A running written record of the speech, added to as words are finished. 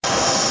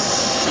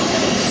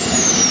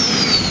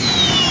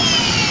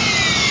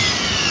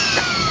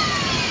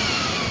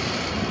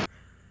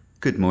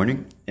Good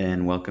morning,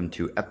 and welcome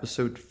to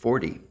episode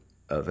 40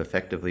 of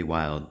Effectively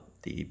Wild,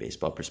 the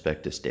Baseball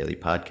Prospectus Daily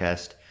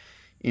Podcast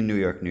in New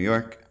York, New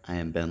York. I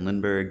am Ben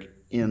Lindbergh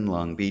in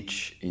Long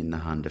Beach in the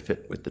Honda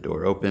Fit with the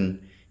door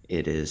open.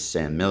 It is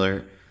Sam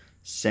Miller.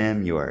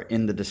 Sam, you are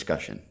in the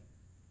discussion.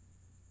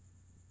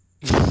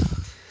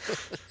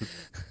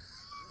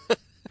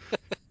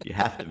 You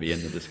have to be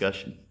in the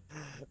discussion.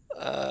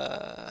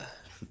 Uh,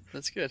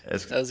 that's good.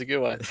 As That was a good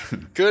one.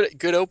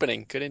 Good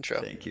opening. Good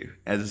intro. Thank you.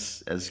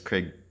 As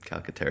Craig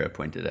Calcaterra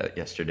pointed out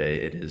yesterday,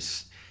 it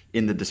is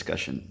in the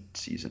discussion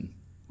season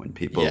when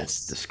people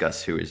Yes.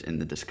 discuss who is in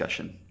the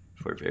discussion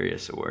for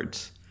various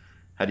awards.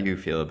 How do you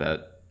feel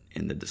about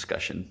in the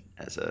discussion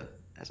as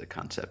a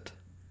concept?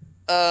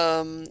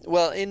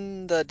 Well,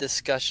 in the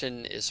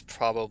discussion is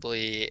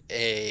probably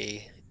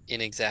a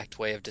inexact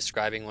way of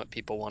describing what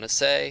people want to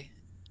say.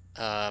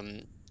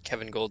 Um,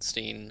 Kevin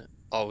Goldstein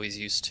always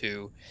used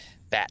to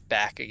bat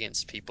back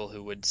against people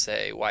who would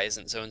say, "Why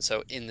isn't so and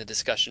so in the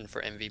discussion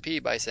for MVP?"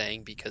 by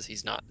saying, "Because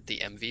he's not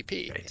the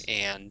MVP." Right.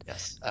 And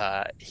Yes.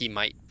 he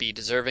might be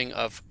deserving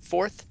of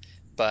fourth,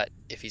 but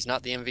if he's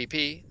not the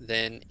MVP,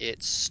 then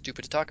it's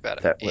stupid to talk about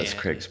him. That was And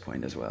Craig's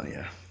point as well,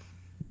 yeah.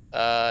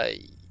 uh,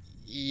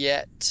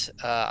 yet,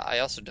 I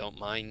also don't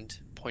mind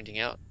pointing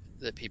out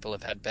that people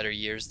have had better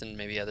years than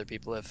maybe other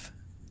people have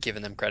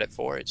given them credit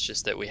for. It's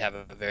just that we have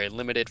a very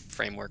limited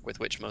framework with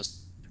which most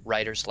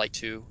writers like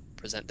to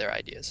present their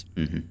ideas.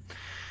 Hmm.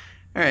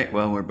 All right,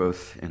 well, we're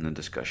both in the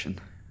discussion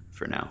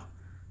for now.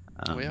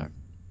 We Um, are.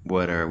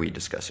 what are we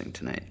discussing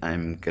tonight?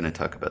 I'm going to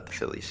talk about the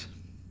Phillies.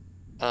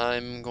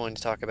 I'm going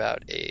to talk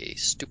about a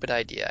stupid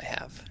idea I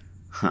have.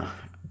 Huh.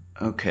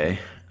 Okay.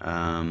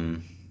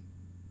 Um,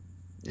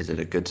 is it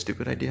a good,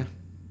 stupid idea?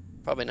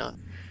 Probably not.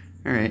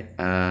 All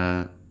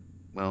right.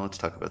 Well, let's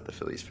talk about the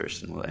Phillies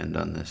first, and we'll end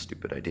on this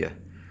stupid idea.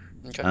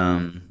 Okay.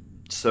 Um,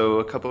 so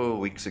a couple of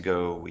weeks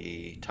ago,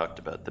 we talked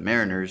about the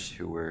Mariners,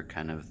 who were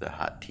kind of the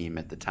hot team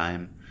at the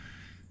time.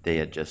 They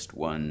had just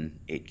won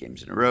 8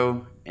 games in a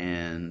row,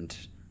 and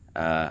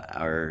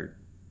our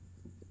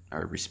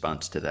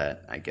response to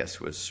that, I guess,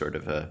 was sort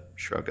of a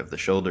shrug of the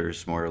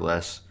shoulders, more or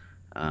less.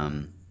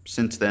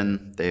 Since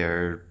then, they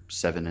are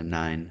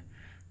 7-9,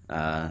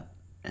 uh,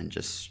 and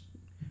just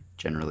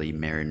generally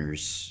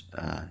Mariners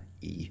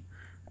E.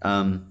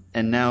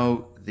 And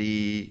now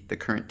the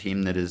current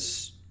team that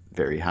is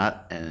very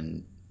hot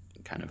and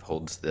kind of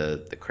holds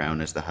the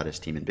crown as the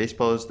hottest team in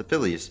baseball is the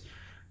Phillies,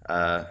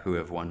 who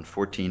have won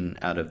 14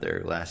 out of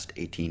their last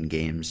 18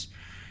 games.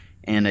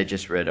 And I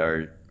just read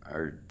are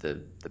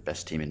the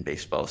best team in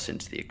baseball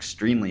since the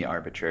extremely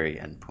arbitrary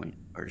endpoint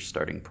or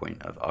starting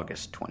point of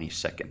August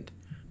 22nd.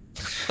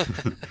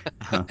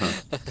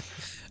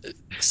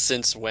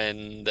 Since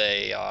when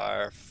they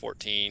are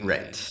 14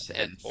 Right,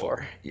 and and 4,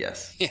 4.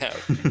 yes. Yeah,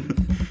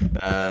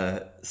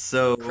 okay.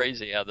 So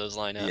Crazy how those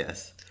line up.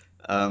 yes.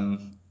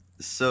 Um,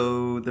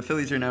 so the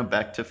Phillies are now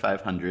back to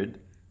 500,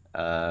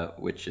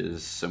 which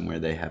is somewhere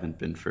they haven't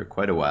been for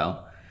quite a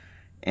while.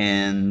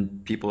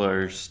 And people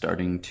are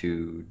starting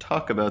to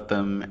talk about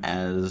them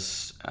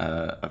as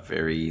a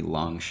very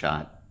long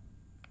shot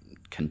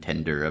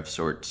contender of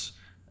sorts,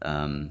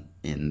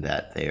 in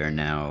that they are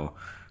now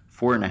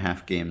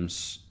 4.5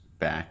 games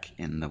back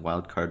in the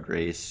wild card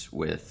race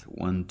with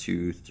one,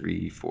 two,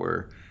 three,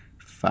 four,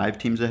 5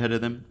 teams ahead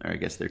of them. Or I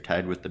guess they're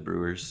tied with the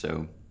Brewers,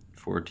 so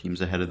 4 teams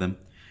ahead of them.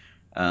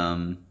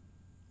 Um,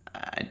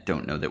 I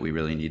don't know that we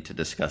really need to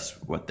discuss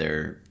what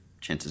their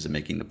chances of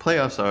making the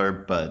playoffs are,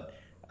 but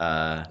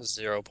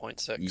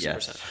 0.6%.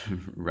 yes,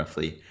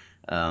 roughly.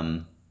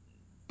 Um,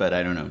 but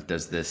I don't know.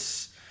 Does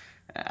this?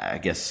 I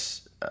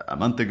guess a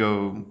month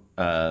ago,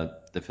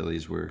 the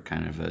Phillies were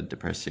kind of a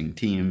depressing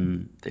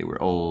team. They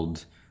were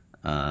old.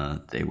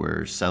 They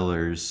were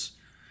sellers.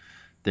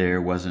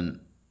 There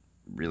wasn't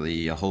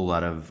really a whole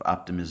lot of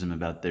optimism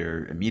about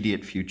their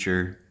immediate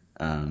future.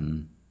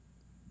 Um,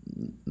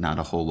 Not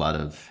a whole lot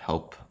of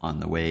help on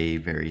the way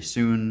very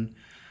soon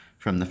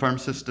from the farm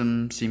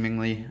system,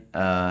 seemingly,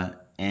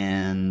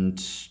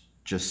 and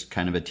just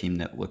kind of a team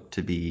that looked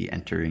to be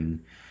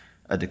entering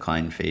a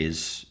decline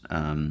phase.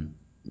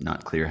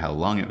 Not clear how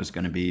long it was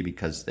going to be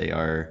because they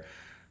are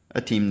a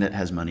team that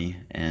has money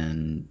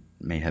and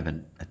may have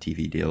a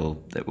TV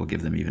deal that will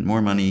give them even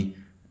more money.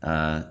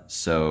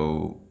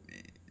 So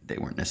they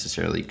weren't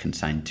necessarily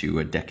consigned to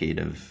a decade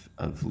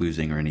of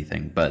losing or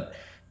anything, but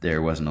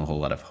there wasn't a whole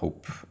lot of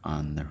hope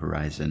on the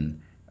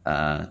horizon.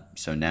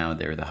 So now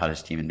they're the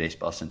hottest team in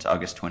baseball since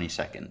August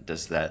 22nd.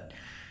 Does that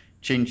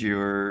change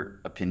your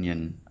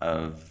opinion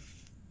of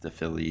the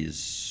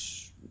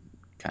Phillies'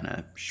 kind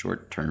of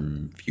short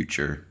term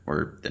future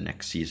or the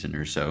next season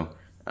or so?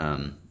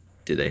 Um,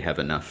 do they have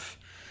enough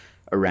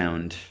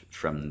around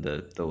from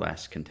the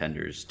last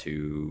contenders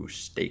to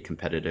stay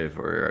competitive,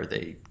 or are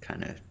they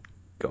kind of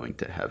going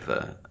to have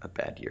a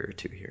bad year or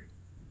two here?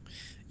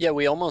 Yeah,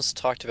 we almost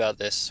talked about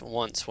this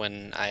once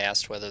when I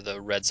asked whether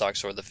the Red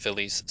Sox or the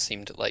Phillies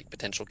seemed like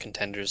potential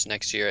contenders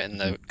next year, and Hmm.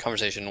 the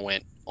conversation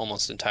went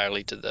almost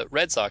entirely to the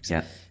Red Sox.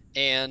 Yeah.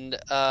 And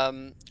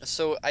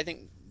so I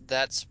think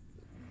that's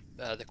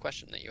the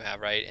question that you have,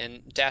 right?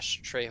 And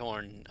Dash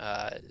Trehorn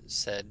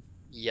said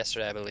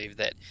yesterday, I believe,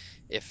 that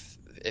if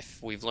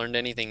we've learned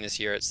anything this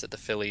year, it's that the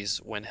Phillies,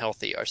 when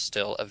healthy, are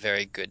still a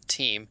very good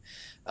team,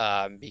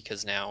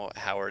 because now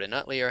Howard and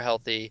Utley are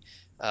healthy,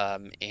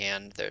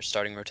 and their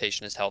starting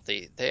rotation is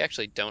healthy. They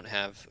actually don't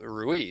have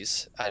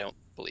Ruiz, I don't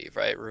believe,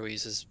 right?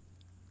 Ruiz is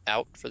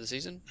out for the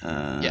season.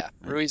 I Yeah,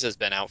 Ruiz has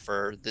been out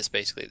for this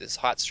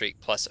hot streak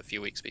plus a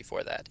few weeks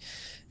before that,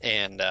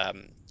 and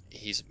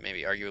he's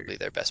maybe arguably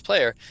their best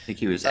player. think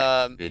he was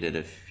Um, activated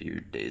a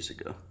few days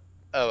ago.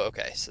 oh,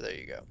 okay, so there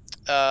you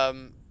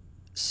go.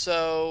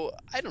 So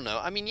I don't know.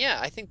 I mean, yeah,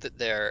 I think that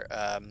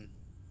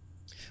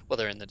well,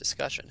 they're in the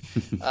discussion.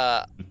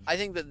 Uh, I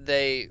think that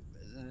they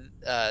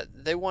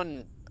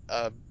won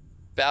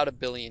about 1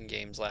 billion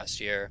games last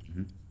year,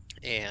 Mhm.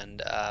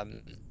 and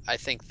I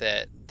think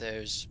that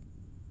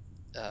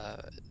uh,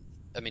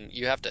 I mean,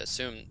 you have to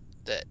assume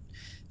that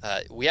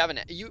we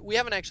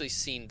haven't actually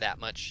seen that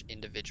much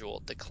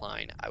individual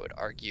decline, I would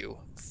argue,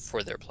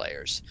 for their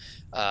players.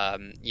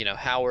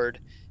 Howard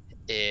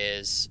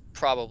is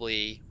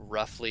probably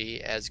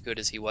roughly as good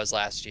as he was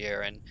last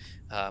year, and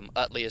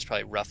Utley is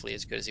probably roughly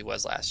as good as he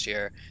was last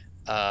year.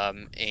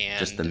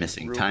 Just the And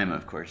missing time,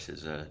 of course,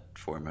 is a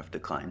form of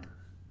decline.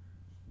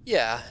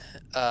 yeah,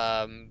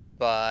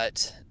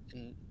 but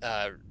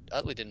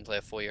Utley didn't play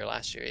a full year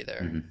last year either.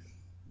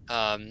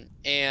 Hmm.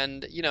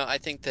 And I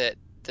think that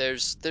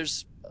there's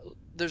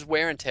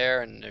wear and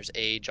tear and there's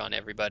age on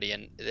everybody,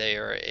 and they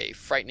are a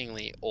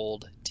frighteningly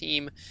old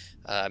team.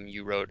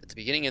 You wrote at the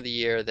beginning of the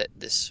year that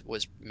this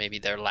was maybe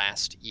their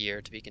last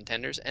year to be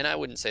contenders, and I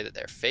wouldn't say that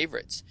they're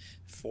favorites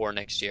for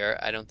next year.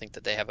 I don't think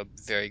that they have a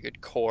very good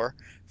core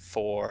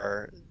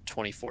for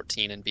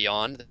 2014 and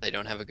beyond. They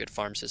don't have a good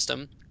farm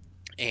system,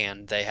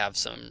 and they have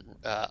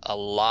a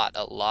lot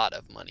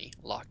of money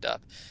locked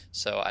up.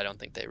 So I don't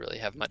think they really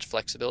have much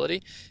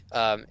flexibility.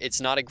 It's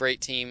not a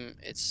great team.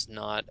 It's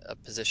not a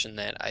position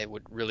that I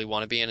would really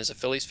want to be in as a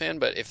Phillies fan.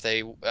 But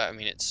I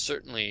mean, it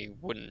certainly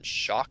wouldn't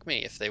shock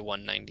me if they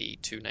won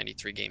 92,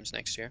 93 games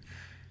next year.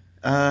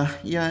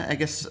 Yeah, I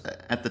guess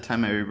at the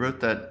time I wrote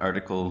that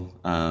article,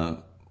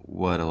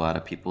 what a lot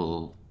of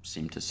people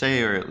seem to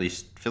say, or at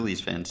least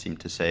Phillies fans seem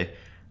to say,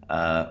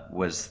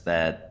 was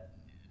that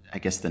I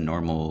guess the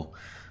normal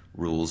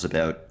rules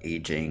about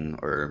aging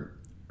or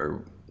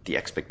the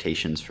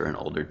expectations for an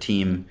older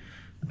team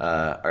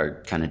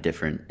are kind of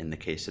different in the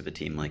case of a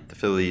team like the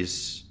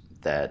Phillies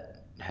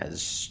that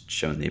has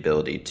shown the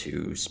ability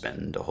to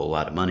spend a whole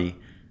lot of money,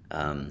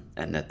 and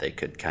that they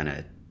could kind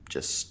of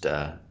just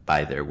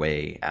buy their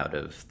way out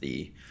of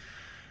the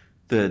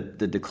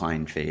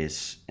decline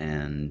phase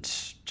and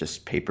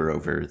just paper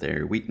over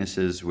their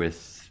weaknesses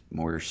with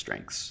more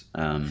strengths.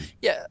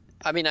 Yeah,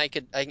 I mean,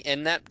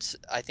 and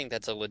I think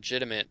that's a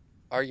legitimate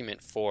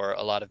argument for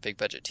a lot of big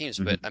budget teams.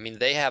 But Mhm. I mean,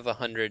 they have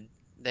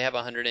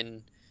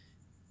 $110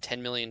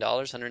 million,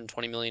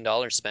 $120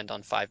 million spent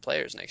on 5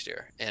 players next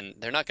year, and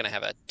they're not going to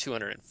have a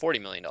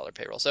 $240 million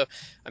payroll. So,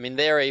 I mean,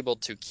 they are able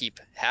to keep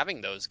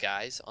having those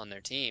guys on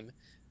their team,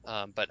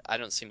 but I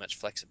don't see much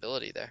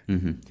flexibility there.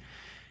 Mhm.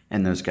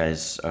 And those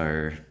guys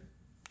are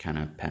kind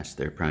of past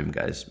their prime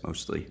guys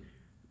mostly.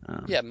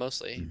 Um, Yeah,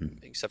 mostly,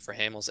 mhm. except for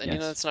Hamels, and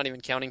Yes, that's not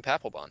even counting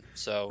Papelbon.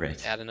 So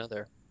right. add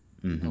another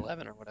Hmm.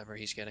 11 or whatever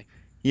he's getting.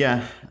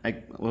 Yeah,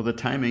 well, the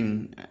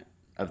timing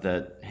of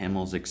that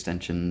Hamels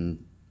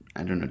extension,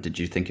 I don't know. Did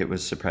you think it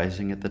was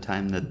surprising at the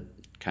time that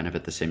kind of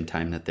at the same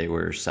time that they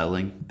were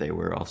selling, they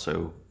were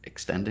also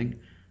extending,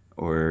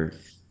 or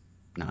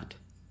not?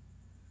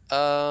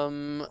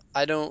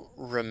 I don't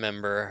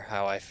remember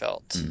how I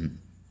felt,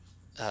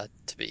 Mm-hmm.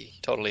 to be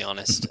totally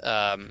honest.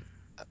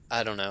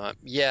 I don't know.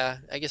 Yeah,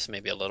 I guess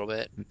maybe a little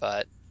bit,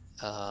 but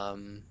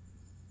um,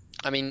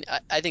 I mean,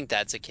 I think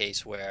that's a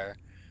case where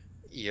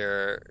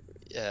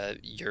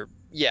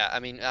yeah, I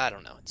mean, I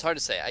don't know. It's hard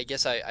to say. I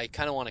guess I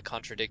kind of want to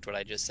contradict what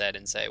I just said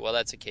and say, well,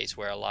 that's a case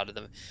where a lot of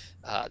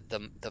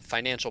the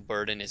financial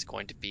burden is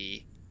going to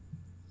be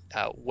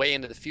way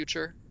into the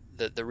future.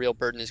 The real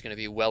burden is going to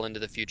be well into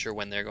the future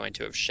when they're going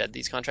to have shed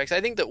these contracts.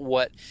 I think that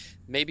what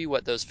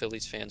those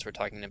Phillies fans were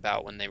talking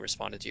about when they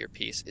responded to your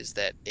piece is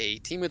that a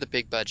team with a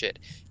big budget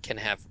can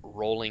have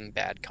rolling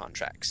bad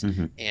contracts,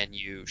 Mm-hmm. and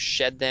you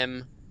shed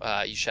them.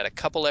 You shed a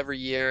couple every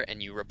year,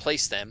 and you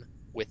replace them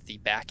with the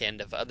back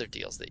end of other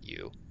deals that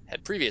you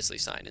had previously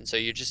signed. And so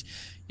you're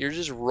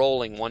just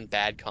rolling one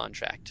bad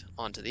contract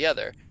onto the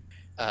other,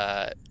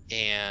 uh,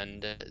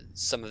 and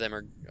some of them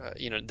are,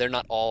 they're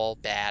not all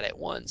bad at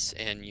once,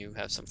 and you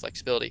have some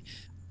flexibility.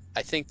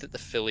 I think that the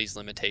Phillies'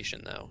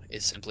 limitation, though,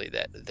 is simply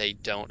that they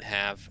don't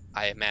have,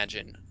 I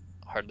imagine,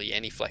 hardly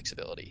any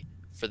flexibility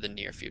for the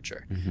near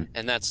future, Mm-hmm.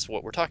 and that's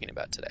what we're talking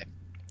about today.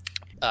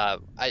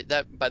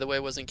 That, by the way,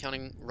 wasn't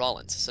counting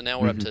Rollins, so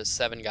now we're up Mm-hmm. to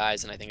 7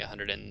 guys, and I think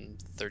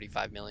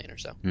 135 million or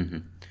so. Mm-hmm.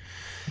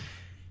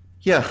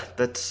 Yeah,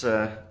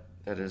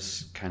 that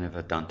is kind of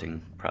a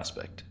daunting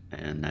prospect,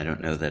 and I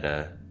don't know that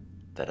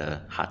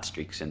a hot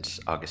streak since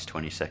August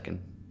 22nd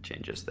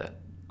changes that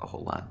a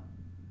whole lot.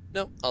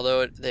 No,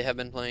 although they have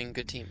been playing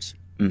good teams,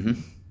 Mm-hmm.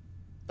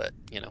 but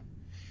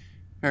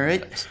All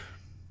right. sometimes.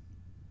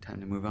 Time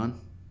to move on.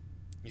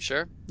 You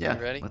sure? Yeah,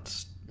 You ready?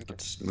 let's Okay.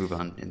 let's move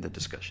on in the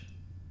discussion.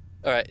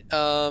 All right.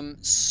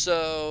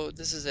 So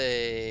this is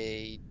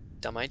a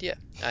dumb idea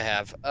I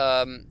have.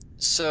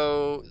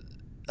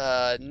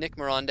 Nick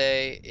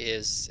Mirande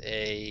is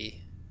a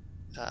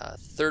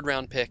third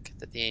round pick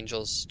that the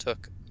Angels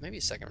took, maybe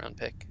a second round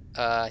pick.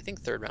 I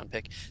think third round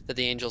pick that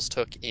the Angels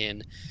took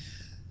in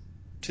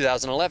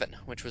 2011,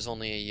 which was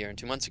only a year and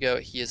 2 months ago.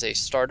 He is a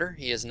starter.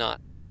 He is not,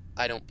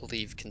 I don't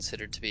believe,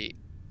 considered to be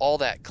all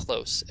that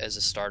close as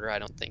a starter. I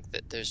don't think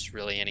that there's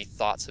really any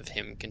thoughts of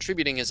him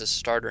contributing as a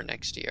starter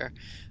next year.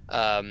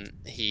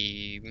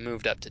 He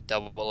moved up to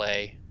Double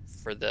A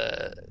for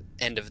the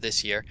end of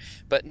this year,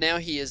 but now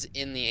he is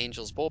in the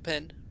Angels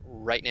bullpen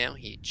right now.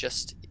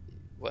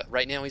 Well,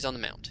 right now he's on the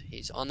mound.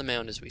 He's on the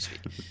mound as we speak.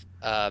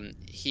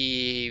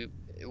 He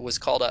was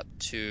called up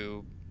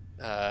to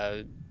uh,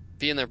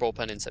 be in their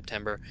bullpen in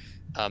September.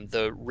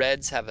 The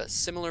Reds have a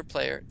similar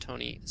player,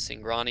 Tony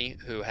Cingrani,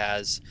 who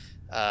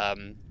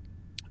um,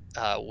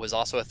 was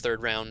also a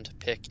third round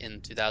pick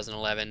in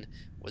 2011,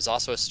 was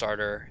also a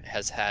starter,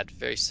 has had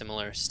very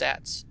similar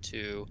stats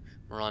to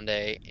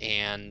Mirande,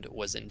 and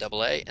was in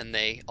Double A, and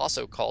they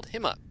also called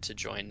him up to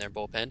join their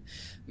bullpen.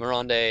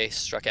 Mirande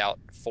struck out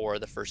for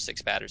the first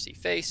six batters he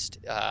faced.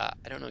 I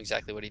don't know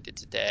exactly what he did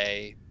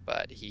today,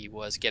 but he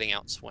was getting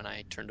outs when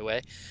I turned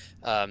away.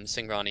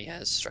 Cingrani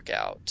has struck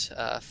out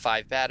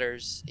five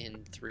batters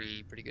in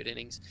three pretty good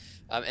innings.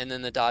 And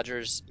then the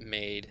Dodgers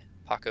made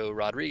Paco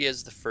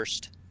Rodriguez the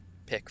first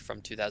pick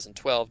from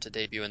 2012 to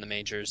debut in the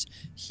majors.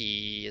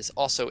 He is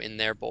also in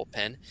their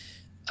bullpen.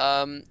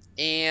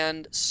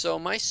 And so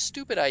my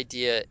stupid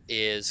idea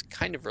is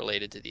kind of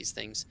related to these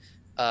things.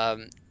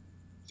 Um,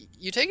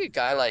 you take a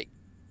guy like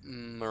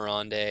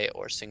Mirande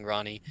or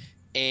Singrani,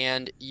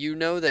 and you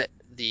know that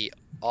the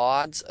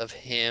odds of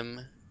him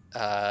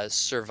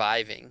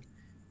surviving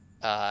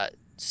uh,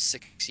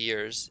 6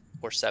 years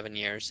or 7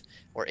 years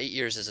or 8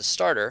 years as a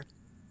starter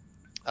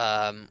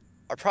um,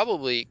 are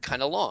probably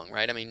kind of long,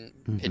 right? I mean,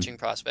 Hmm. pitching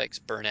prospects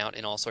burn out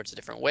in all sorts of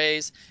different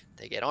ways.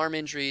 They get arm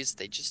injuries,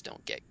 they just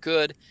don't get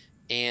good.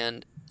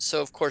 And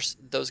so, of course,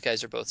 those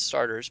guys are both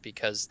starters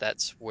because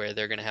that's where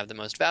they're going to have the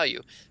most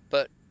value.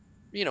 But,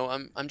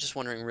 I'm just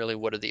wondering really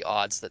what are the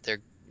odds that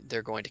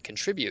they're going to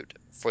contribute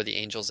for the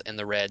Angels and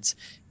the Reds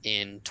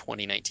in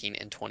 2019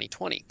 and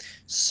 2020.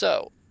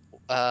 So,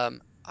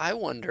 I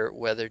wonder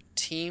whether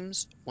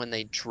teams, when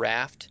they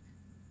draft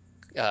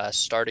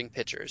starting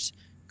pitchers,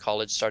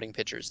 college starting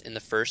pitchers in the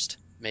first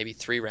maybe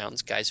 3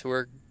 rounds, guys who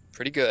are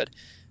pretty good,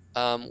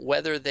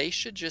 whether they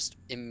should just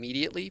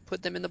immediately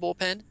put them in the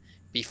bullpen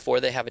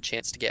before they have a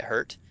chance to get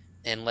hurt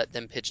and let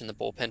them pitch in the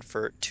bullpen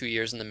for 2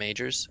 years in the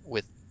majors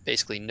with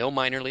basically no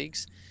minor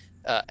leagues.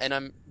 And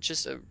I'm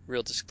just a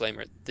real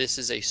disclaimer. This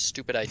is a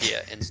stupid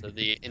idea. And so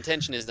the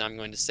intention is that I'm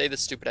going to say the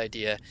stupid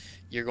idea.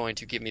 You're going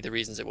to give me the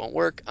reasons it won't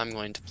work. I'm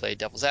going to play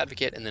devil's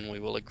advocate, and then we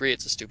will agree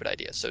it's a stupid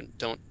idea. So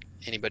don't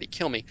anybody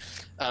kill me.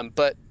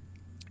 But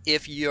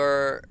if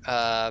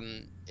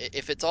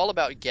it's all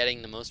about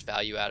getting the most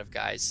value out of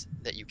guys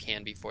that you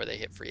can before they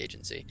hit free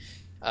agency,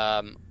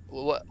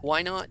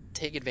 why not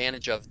take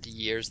advantage of the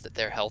years that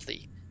they're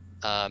healthy,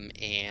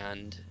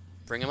 and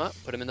bring them up,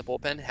 put them in the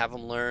bullpen, have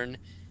them learn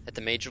at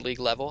the major league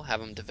level, have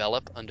them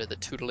develop under the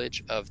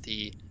tutelage of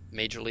the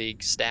major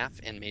league staff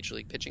and major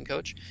league pitching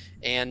coach,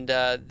 and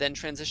then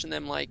transition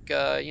them like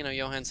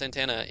Johan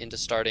Santana into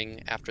starting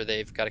after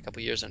they've got a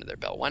couple years under their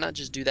belt. Why not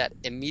just do that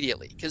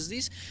immediately?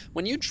 Because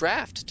when you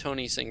draft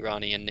Tony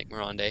Cingrani and Nick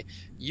Mirande,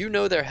 you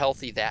know they're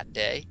healthy that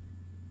day,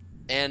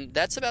 and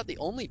that's about the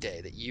only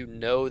day that you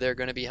know they're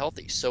going to be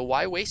healthy. So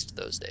why waste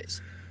those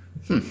days?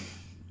 Hmm.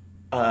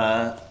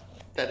 Uh,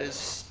 that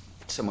is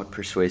somewhat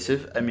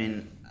persuasive. I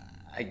mean,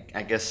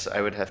 I guess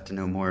I would have to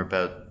know more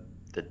about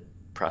the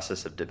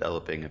process of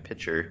developing a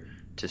pitcher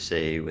to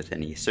say with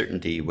any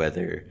certainty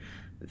whether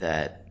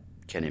that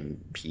can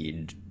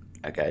impede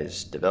a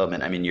guy's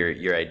development. I mean,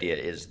 your idea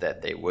is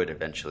that they would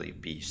eventually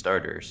be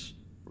starters,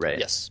 right?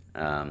 Yes.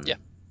 Um, Yeah.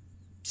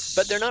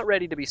 But they're not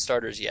ready to be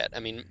starters yet. I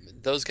mean,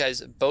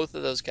 both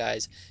of those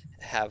guys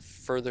have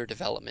further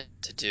development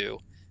to do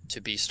to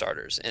be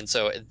starters. And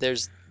so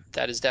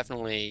that is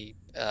definitely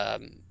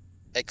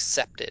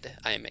accepted.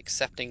 I am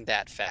accepting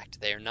that fact.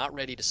 They are not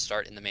ready to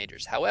start in the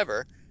majors.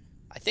 However,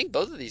 I think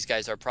both of these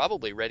guys are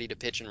probably ready to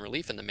pitch in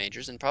relief in the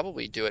majors and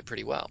probably do it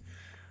pretty well.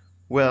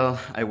 Well,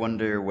 I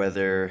wonder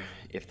whether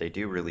if they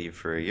do relieve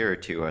for a year or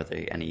two, are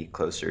they any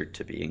closer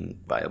to being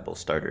viable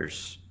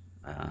starters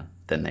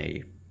than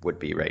they would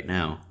be right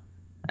now?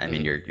 I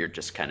mean, Hmm. you're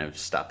just kind of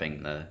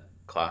stopping the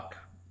clock,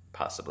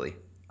 possibly,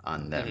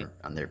 on Hmm. them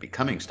on their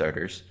becoming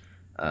starters.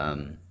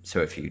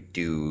 So if you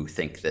do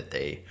think that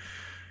they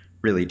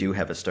really do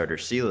have a starter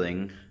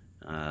ceiling,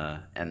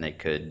 and they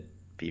could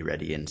be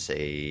ready in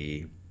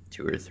say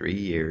 2 or 3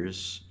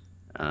 years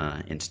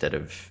instead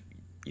of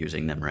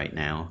using them right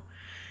now,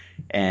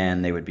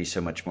 and they would be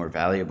so much more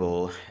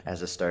valuable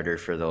as a starter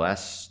for the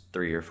last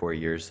 3 or 4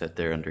 years that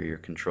they're under your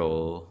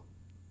control.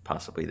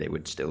 Possibly they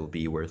would still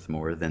be worth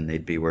more than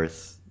they'd be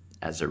worth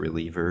as a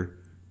reliever.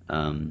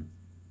 Um,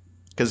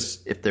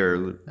 Because if they're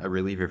a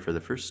reliever for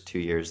the first 2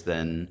 years,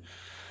 then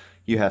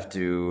you have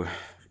to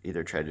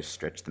either try to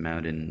stretch them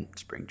out in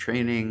spring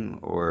training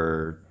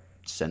or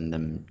send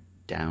them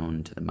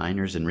down to the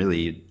minors. And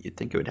really, you'd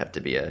think it would have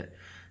to be a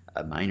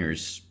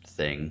minors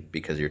thing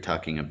because you're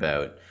talking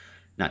about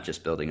not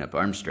just building up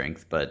arm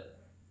strength, but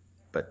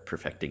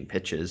perfecting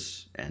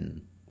pitches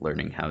and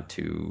learning how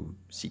to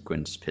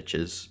sequence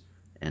pitches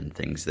and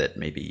things that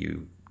maybe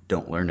you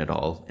don't learn at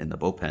all in the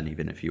bullpen,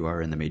 even if you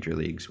are in the major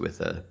leagues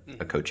with a Hmm.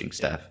 coaching Yeah.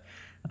 staff.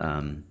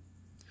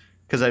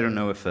 Because I don't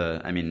know if,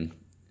 I mean,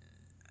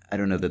 I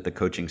don't know that the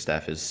coaching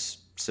staff is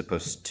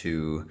supposed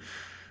to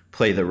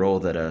play the role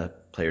that a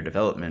player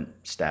development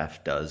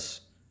staff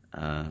does.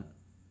 Uh,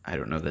 I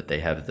don't know that they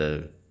have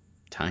the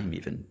time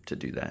even to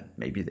do that.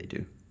 Maybe they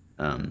do,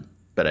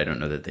 but I don't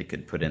know that they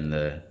could put in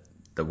the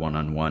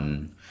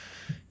one-on-one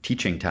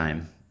teaching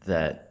time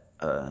that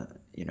a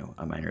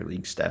minor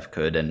league staff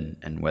could,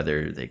 and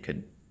whether they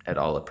could at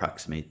all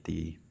approximate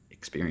the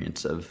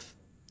experience of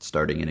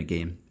starting in a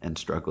game and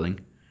struggling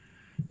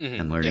Hmm. and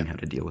Yeah. learning how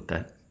to deal with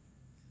that.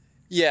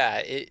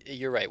 Yeah,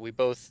 you're right. We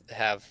both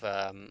have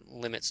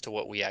limits to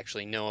what we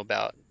actually know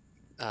about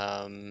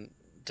um,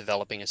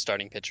 developing a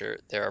starting pitcher.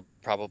 There are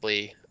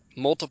probably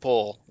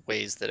multiple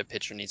ways that a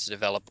pitcher needs to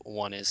develop.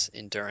 One is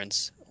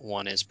endurance.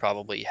 One is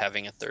probably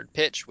having a third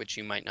pitch, which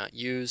you might not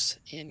use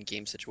in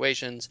game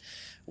situations.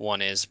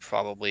 One is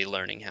probably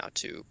learning how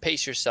to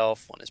pace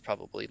yourself. One is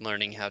probably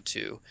learning how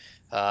to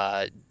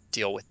uh,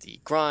 deal with the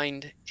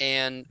grind.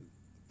 And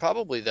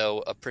probably,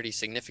 though, a pretty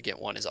significant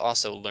one is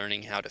also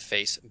learning how to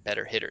face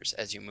better hitters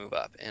as you move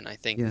up. And I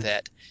think Yeah.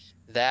 that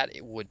that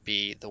would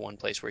be the one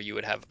place where you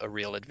would have a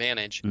real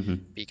advantage Mm-hmm.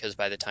 because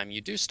by the time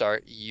you do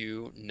start,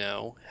 you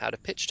know how to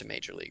pitch to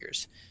major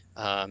leaguers.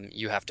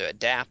 You have to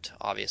adapt,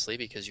 obviously,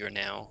 because you're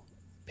now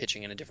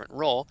pitching in a different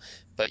role,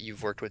 but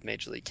you've worked with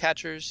major league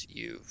catchers,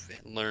 you've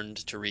learned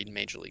to read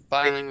major league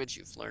body language,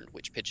 you've learned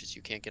which pitches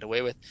you can't get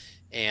away with.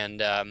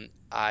 And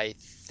I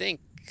think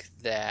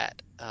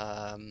that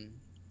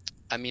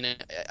I mean,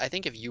 I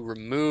think if you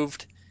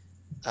removed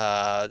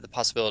the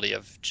possibility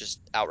of just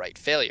outright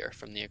failure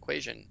from the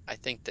equation, I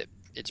think that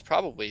it's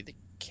probably the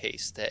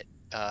case that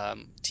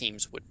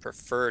teams would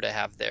prefer to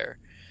have their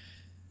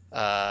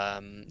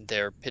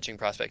pitching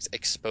prospects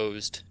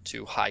exposed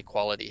to high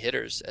quality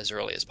hitters as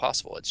early as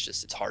possible.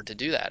 It's hard to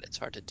do that. It's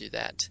hard to do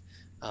that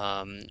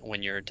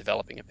when you're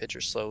developing a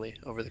pitcher slowly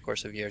over the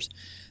course of years.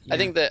 I Yeah.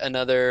 think that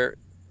another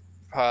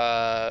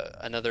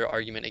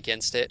argument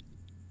against it,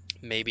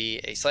 maybe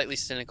a slightly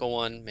cynical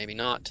one, maybe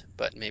not,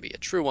 but maybe a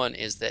true one,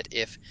 is that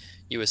if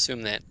you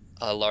assume that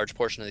a large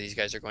portion of these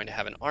guys are going to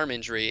have an arm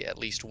injury at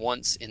least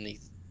once in the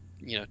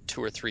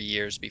 2 or 3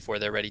 years before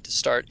they're ready to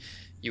start,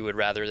 you would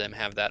rather them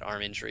have that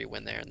arm injury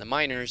when they're in the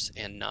minors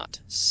and not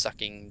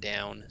sucking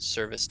down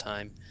service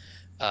time.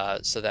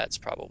 So that's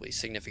probably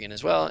significant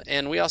as well.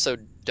 And we also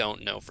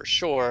don't know for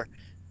sure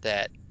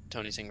that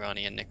Tony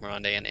Cingrani and Nick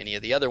Miranda and any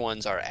of the other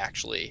ones are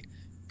actually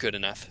good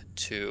enough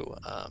to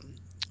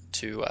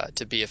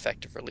be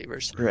effective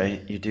relievers.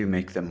 Right. You do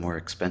make them more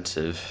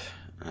expensive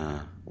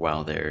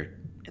while they're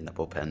in the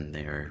bullpen.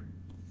 They're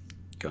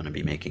going to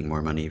be making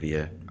more money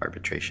via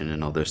arbitration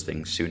and all those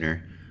things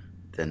sooner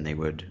than they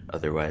would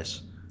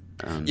otherwise.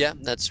 Um, Yeah,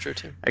 that's true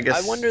too. I I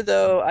guess. wonder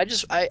though, I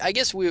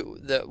guess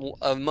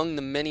among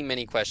the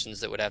many questions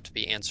that would have to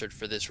be answered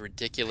for this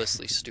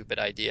ridiculously stupid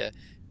idea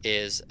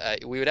is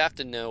we would have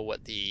to know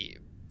what the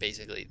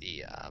basically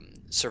the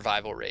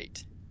survival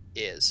rate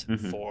is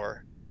Hmm.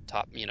 for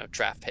top,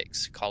 draft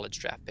picks, college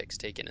draft picks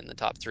taken in the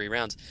top 3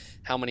 rounds.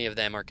 How many of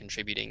them are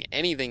contributing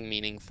anything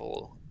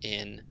meaningful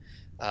in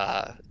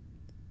uh,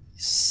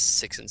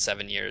 6 and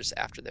 7 years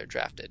after they're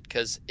drafted.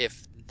 Because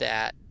if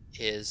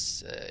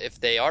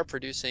they are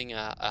producing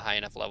a high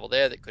enough level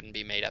there that couldn't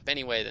be made up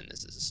anyway, then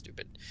this is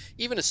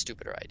even a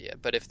stupider idea.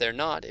 But if they're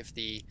not, if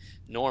the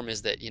norm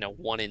is that,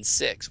 1 in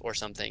 6 or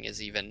something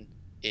is even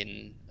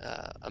in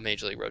a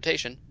major league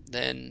rotation,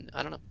 then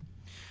I don't know.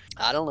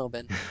 I don't know,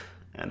 Ben.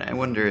 And I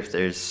wonder if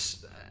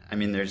there's. I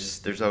mean,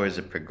 there's always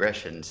a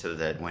progression so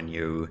that when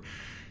you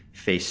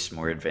face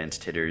more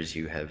advanced hitters,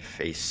 you have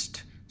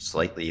faced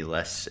slightly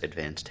less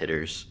advanced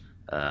hitters,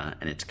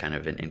 and it's kind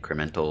of an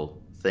incremental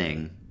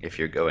thing. If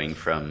you're going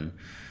from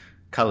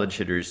college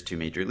hitters to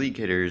major league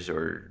hitters,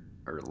 or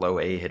low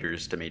A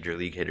hitters to major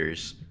league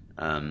hitters,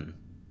 um,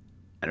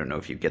 I don't know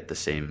if you get the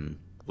same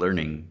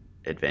learning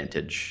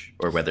advantage,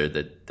 or whether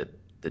the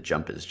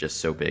jump is just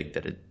so big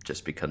that it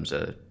just becomes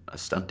a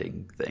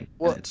stunting thing, and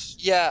Well, it's.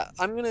 yeah,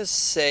 I'm gonna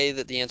say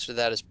that the answer to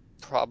that is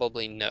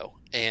probably no.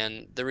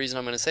 And the reason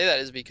I'm gonna say that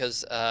is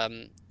because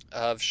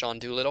of Sean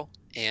Doolittle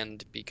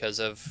and because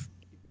of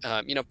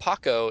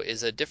Paco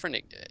is a different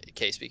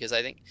case because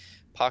I think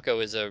Paco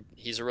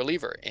he's a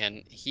reliever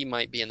and he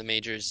might be in the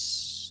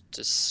majors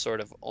to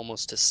sort of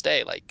almost to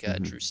stay like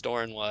Drew Hmm.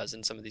 Storen was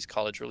and some of these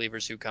college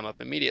relievers who come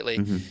up immediately.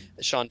 Hmm.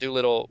 Sean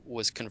Doolittle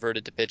was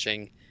converted to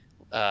pitching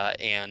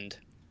and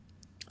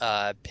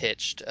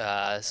pitched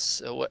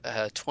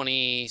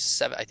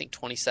 27, I think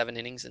 27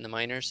 innings in the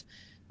minors,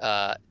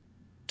 uh,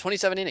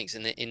 27 innings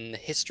in the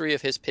history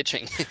of his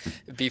pitching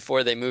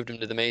before they moved him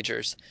to the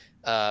majors.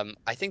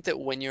 I think that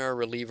when you're a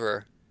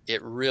reliever,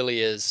 it really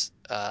is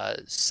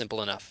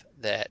simple enough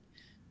that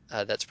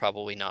that's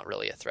probably not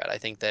really a threat. I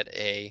think that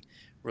a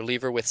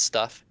reliever with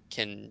stuff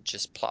can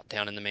just plop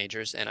down in the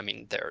majors. And I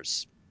mean,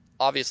 there's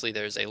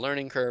a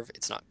learning curve.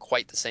 It's not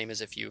quite the same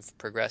as if you've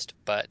progressed,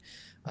 but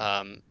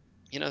um,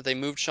 they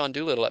moved Sean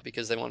Doolittle up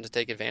because they wanted to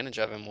take advantage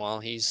of him while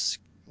he's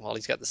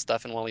got the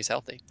stuff and while he's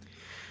healthy.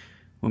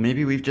 Well,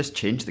 maybe we've just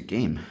changed the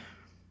game.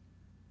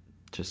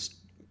 Just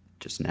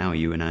just now,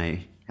 you and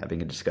I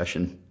having a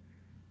discussion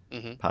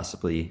Hmm.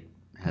 possibly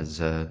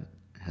has a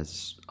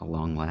has a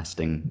long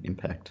lasting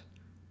impact.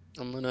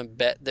 I'm gonna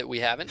bet that we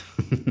haven't,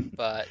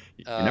 but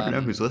You never know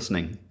um, who's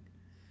listening.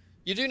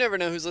 you do never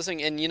know who's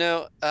listening. And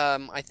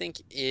I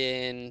think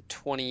in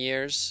 20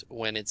 years,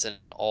 when it's an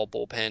all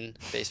bullpen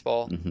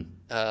baseball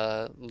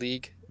Hmm.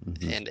 league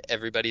Hmm. and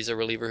everybody's a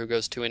reliever who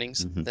goes 2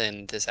 innings, Hmm.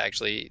 then this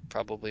actually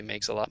probably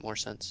makes a lot more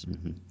sense.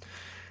 Hmm.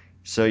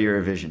 So you're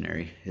a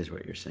visionary, is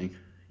what you're saying.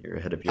 You're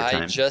ahead of your I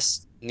time.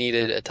 just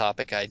needed a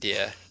topic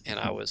idea, and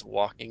I was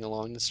walking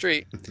along the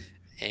street,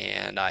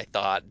 and I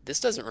thought, this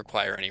doesn't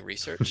require any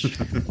research.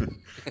 So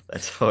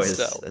That's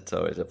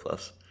always a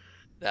plus.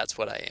 that's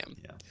what I am.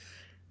 Yeah.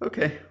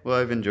 Okay. Well,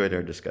 I've enjoyed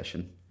our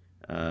discussion.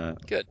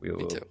 Good. We Me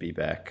will too. be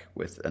back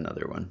with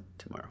another one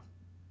tomorrow.